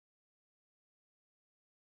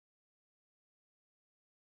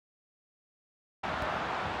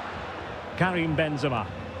Karim Benzema.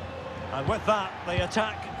 And with that, the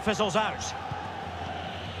attack fizzles out.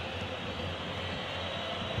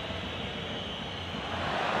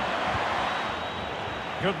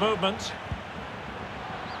 Good movement.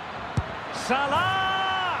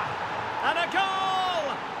 Salah! And a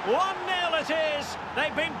goal! 1-0 it is.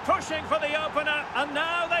 They've been pushing for the opener, and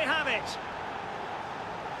now they have it.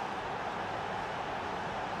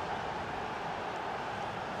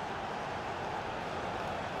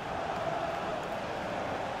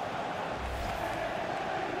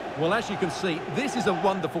 Well, as you can see, this is a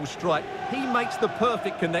wonderful strike. He makes the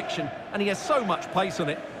perfect connection, and he has so much pace on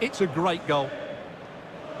it. It's a great goal.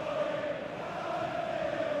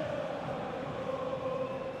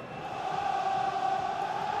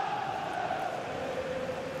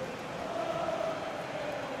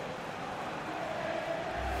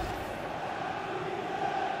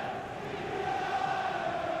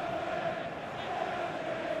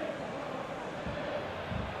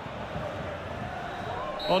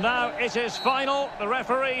 Well, now it is final. The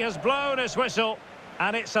referee has blown his whistle,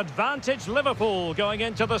 and it's advantage Liverpool going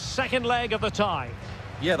into the second leg of the tie.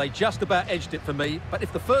 Yeah, they just about edged it for me, but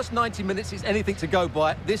if the first 90 minutes is anything to go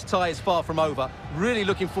by, this tie is far from over. Really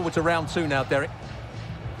looking forward to round two now, Derek.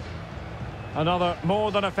 Another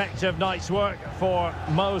more than effective night's work for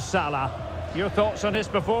Mo Salah. Your thoughts on his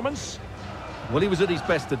performance? Well, he was at his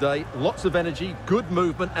best today. Lots of energy, good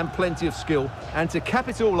movement and plenty of skill. And to cap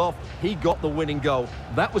it all off, he got the winning goal.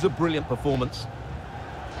 That was a brilliant performance.